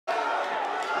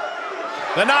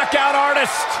The knockout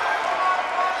artist,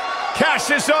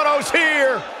 Kassius Ohno's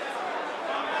here.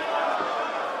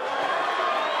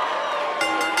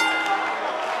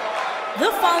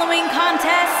 The following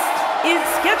contest is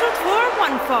scheduled for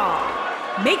one fall.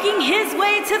 Making his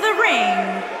way to the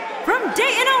ring from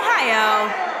Dayton,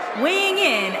 Ohio, weighing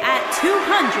in at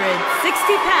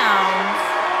 260 pounds,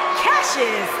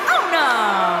 Kassius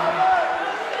Ohno.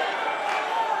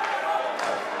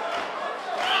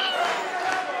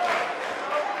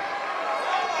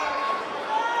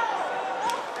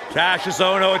 Kassius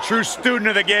Ohno, a true student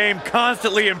of the game,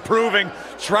 constantly improving,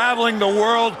 traveling the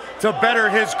world to better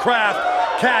his craft.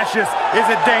 Kassius is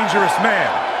a dangerous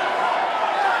man.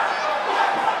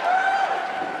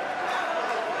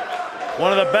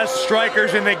 One of the best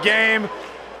strikers in the game,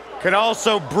 can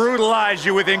also brutalize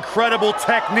you with incredible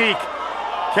technique.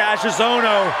 Kassius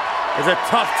Ohno is a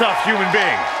tough, tough human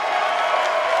being.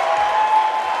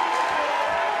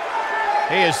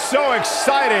 He is so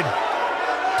excited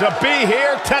to be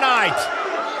here tonight.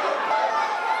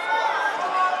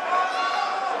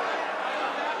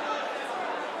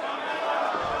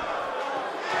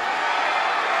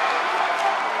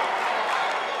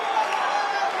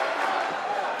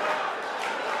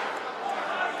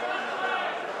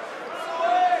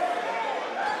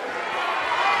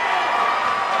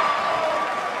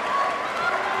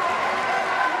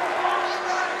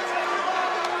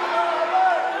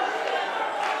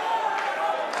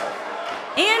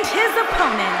 And his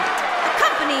opponent,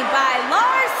 accompanied by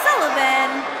Lars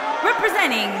Sullivan,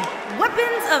 representing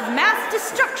Weapons of Mass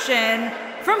Destruction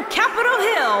from Capitol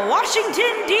Hill,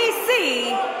 Washington,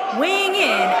 D.C., weighing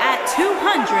in at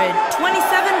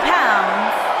 227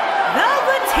 pounds,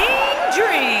 Velveteen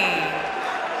Dream.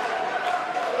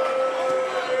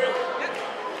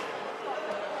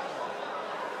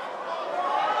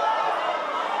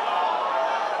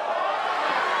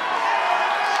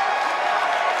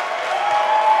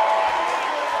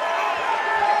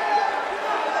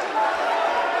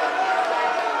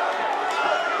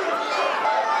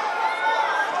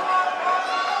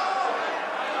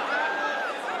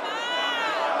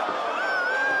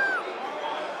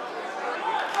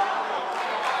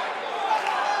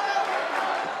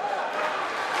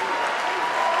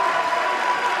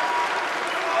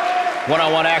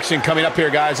 One-on-one action coming up here,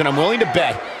 guys, and I'm willing to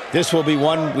bet this will be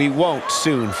one we won't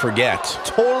soon forget.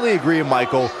 Totally agree,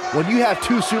 Michael. When you have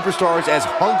two superstars as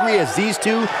hungry as these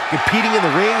two competing in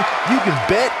the ring, you can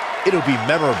bet it'll be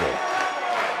memorable.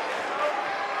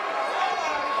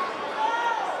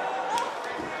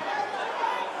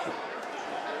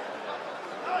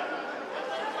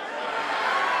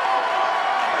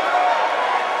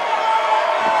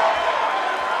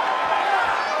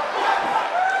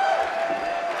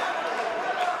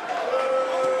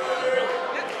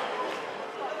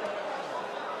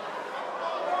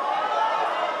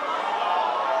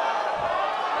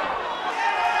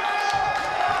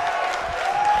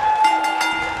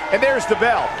 And there's the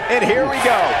bell, and here we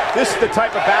go. This is the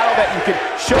type of battle that you can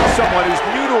show someone who's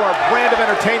new to our brand of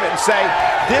entertainment and say,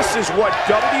 this is what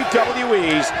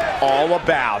WWE's all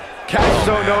about. Kassius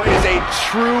Ohno is a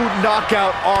true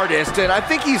knockout artist, and I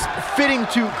think he's fitting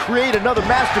to create another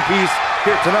masterpiece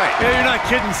here tonight. Yeah, you're not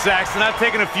kidding, Saxton. I've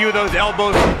taken a few of those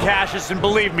elbows from Kassius, and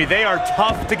believe me, they are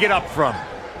tough to get up from.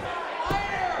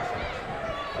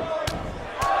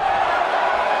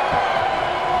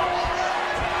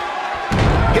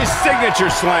 His signature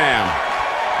slam.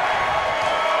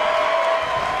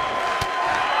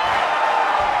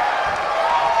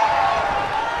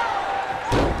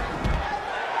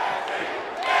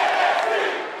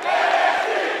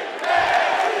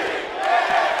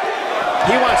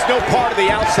 He wants no part of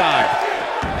the outside.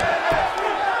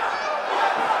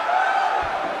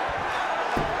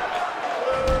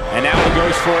 And now he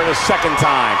goes for it a second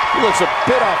time. He looks a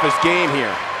bit off his game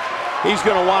here. He's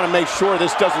going to want to make sure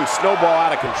this doesn't snowball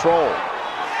out of control.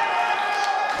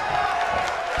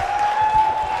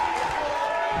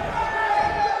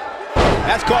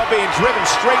 That's called being driven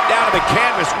straight down to the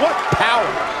canvas. What power.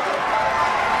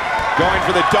 Going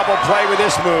for the double play with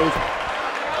this move.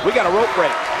 We got a rope break.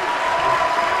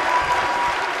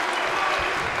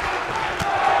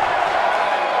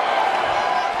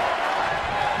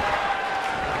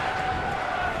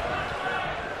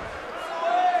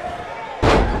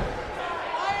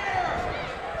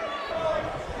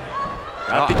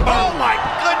 Oh my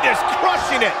goodness,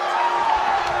 crushing it.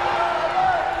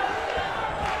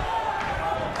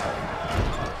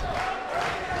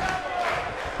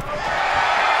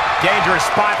 Dangerous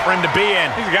spot for him to be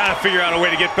in. He's got to figure out a way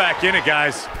to get back in it,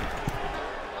 guys.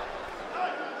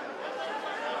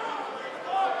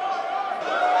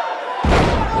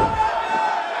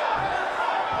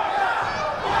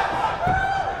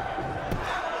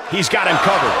 He's got him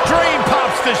covered. Dream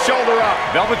pops the shoulder up.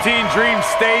 Velveteen Dream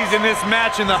stays in this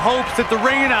match in the hopes that the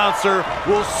ring announcer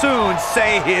will soon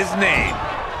say his name.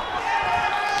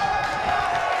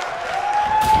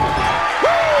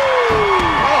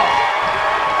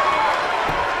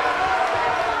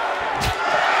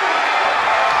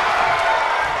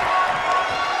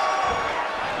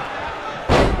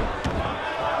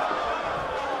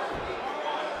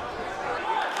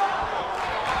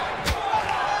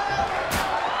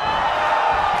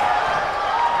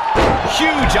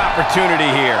 Huge opportunity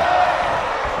here.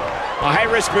 A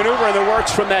high-risk maneuver in the works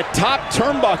from that top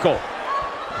turnbuckle.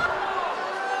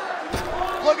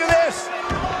 Look at this.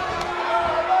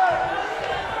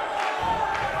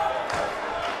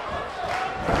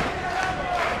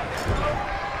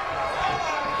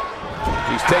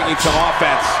 He's taking some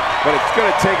offense, but it's going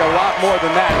to take a lot more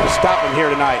than that to stop him here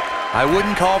tonight. I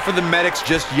wouldn't call for the medics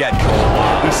just yet,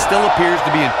 Cole. He still appears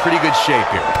to be in pretty good shape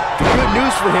here. The good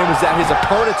news for him is that his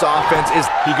opponent's offense is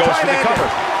He goes for the cover.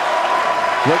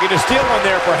 Looking to steal one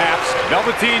there, perhaps.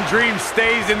 Velveteen Dream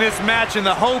stays in this match in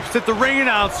the hopes that the ring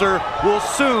announcer will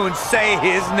soon say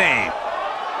his name.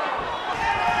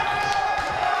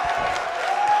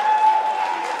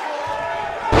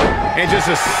 And just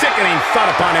a sickening thud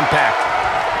upon impact.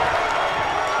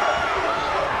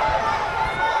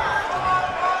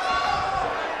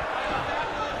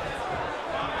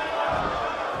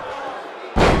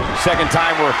 Second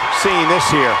time we're seeing this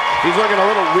here. He's looking a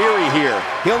little weary here.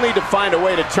 He'll need to find a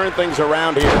way to turn things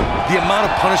around here. The amount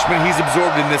of punishment he's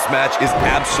absorbed in this match is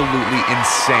absolutely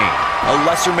insane. A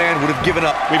lesser man would have given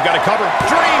up. We've got a cover.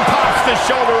 Dream pops the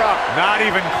shoulder up. Not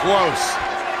even close.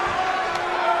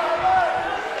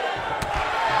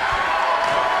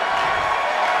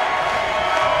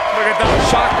 Look at the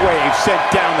shockwave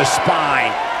sent down the spine.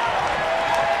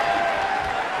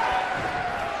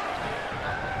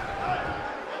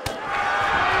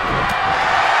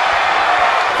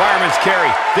 Fireman's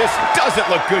carry. This doesn't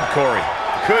look good, Corey.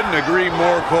 Couldn't agree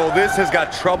more, Cole. This has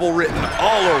got trouble written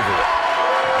all over it.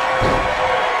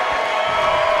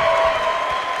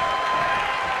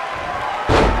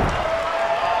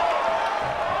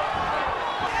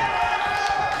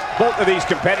 Both of these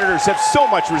competitors have so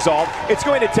much resolve, it's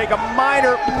going to take a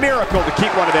minor miracle to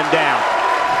keep one of them down.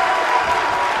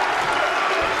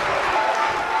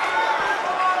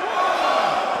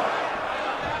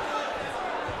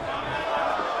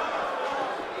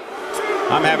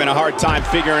 I'm having a hard time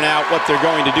figuring out what they're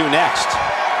going to do next.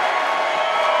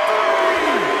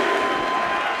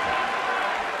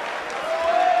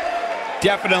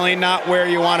 Definitely not where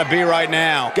you want to be right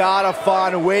now. Gotta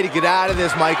find a way to get out of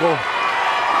this, Michael.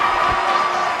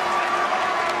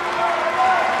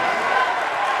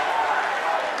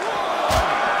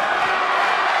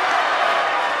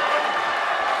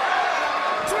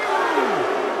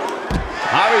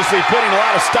 Obviously putting a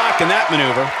lot of stock in that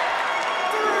maneuver.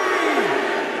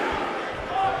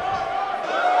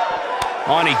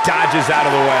 Oh, and he dodges out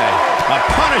of the way. A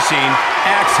punishing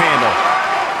axe handle.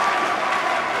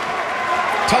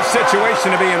 Tough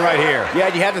situation to be in right here.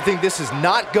 Yeah, you have to think this is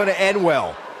not going to end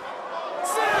well.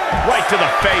 Right to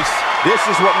the face. This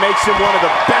is what makes him one of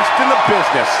the best in the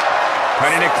business.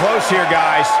 Cutting it close here,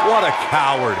 guys. What a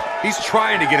coward. He's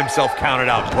trying to get himself counted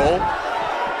out, Cole.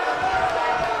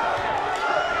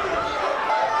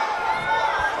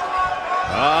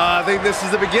 I think this is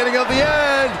the beginning of the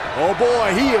end. Oh boy,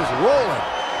 he is rolling.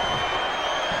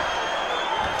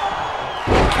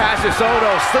 Kassius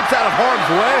Ohno slips out of harm's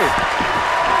way.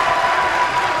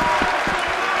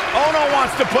 Ohno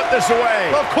wants to put this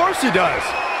away. Well, of course he does.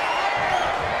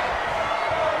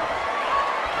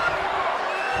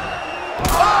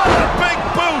 Oh, what a big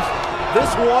boot.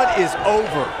 This one is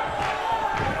over.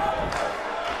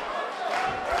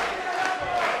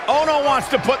 Ohno wants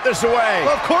to put this away.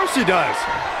 Well, of course he does.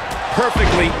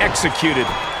 Perfectly executed.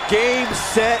 Game,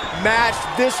 set, match.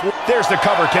 There's the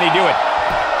cover. Can he do it?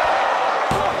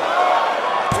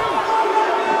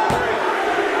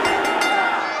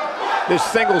 This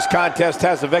singles contest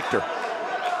has a victor.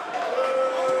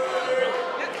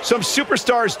 Some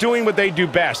superstars doing what they do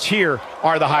best. Here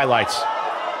are the highlights.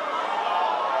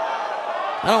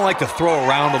 I don't like to throw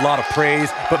around a lot of praise,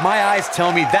 but my eyes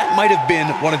tell me that might have been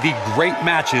one of the great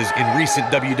matches in recent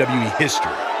WWE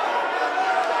history.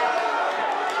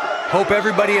 Hope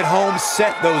everybody at home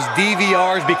set those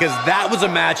DVRs because that was a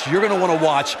match you're going to want to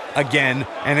watch again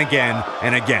and again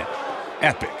and again.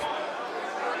 Epic.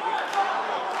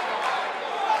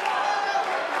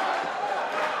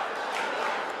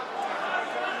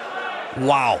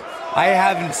 Wow. I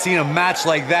haven't seen a match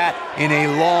like that in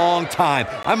a long time.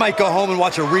 I might go home and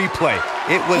watch a replay.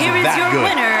 It was that good. Here is your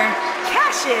winner,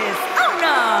 Kassius Ohno.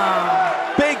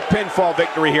 Ohno. Big pinfall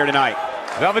victory here tonight.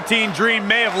 Velveteen Dream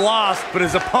may have lost, but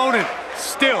his opponent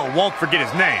still won't forget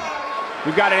his name.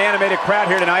 We've got an animated crowd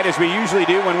here tonight, as we usually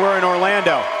do when we're in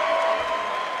Orlando.